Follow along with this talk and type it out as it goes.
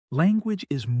Language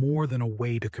is more than a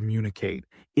way to communicate.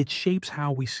 It shapes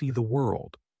how we see the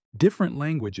world. Different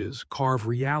languages carve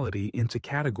reality into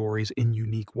categories in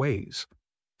unique ways.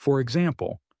 For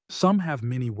example, some have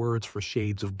many words for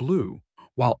shades of blue,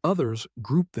 while others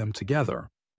group them together.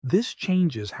 This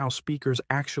changes how speakers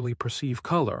actually perceive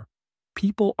color.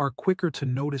 People are quicker to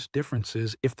notice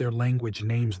differences if their language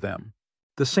names them.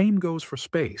 The same goes for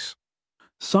space.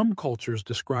 Some cultures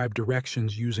describe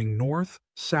directions using north,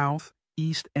 south,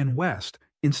 east, and west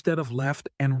instead of left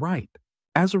and right.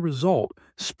 As a result,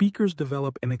 speakers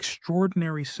develop an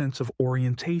extraordinary sense of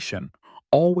orientation,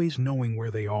 always knowing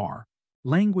where they are.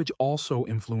 Language also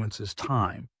influences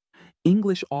time.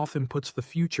 English often puts the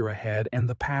future ahead and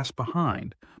the past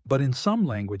behind, but in some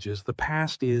languages, the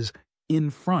past is in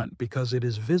front because it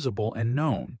is visible and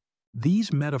known.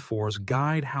 These metaphors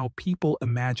guide how people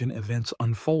imagine events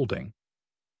unfolding.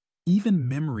 Even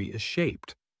memory is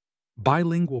shaped.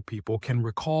 Bilingual people can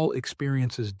recall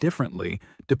experiences differently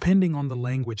depending on the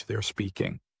language they're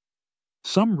speaking.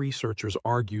 Some researchers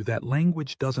argue that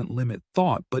language doesn't limit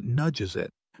thought but nudges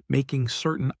it, making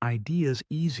certain ideas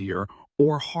easier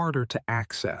or harder to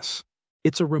access.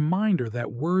 It's a reminder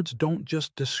that words don't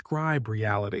just describe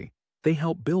reality, they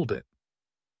help build it.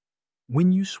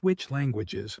 When you switch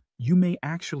languages, you may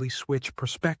actually switch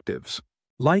perspectives.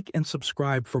 Like and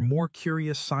subscribe for more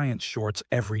curious science shorts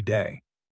every day.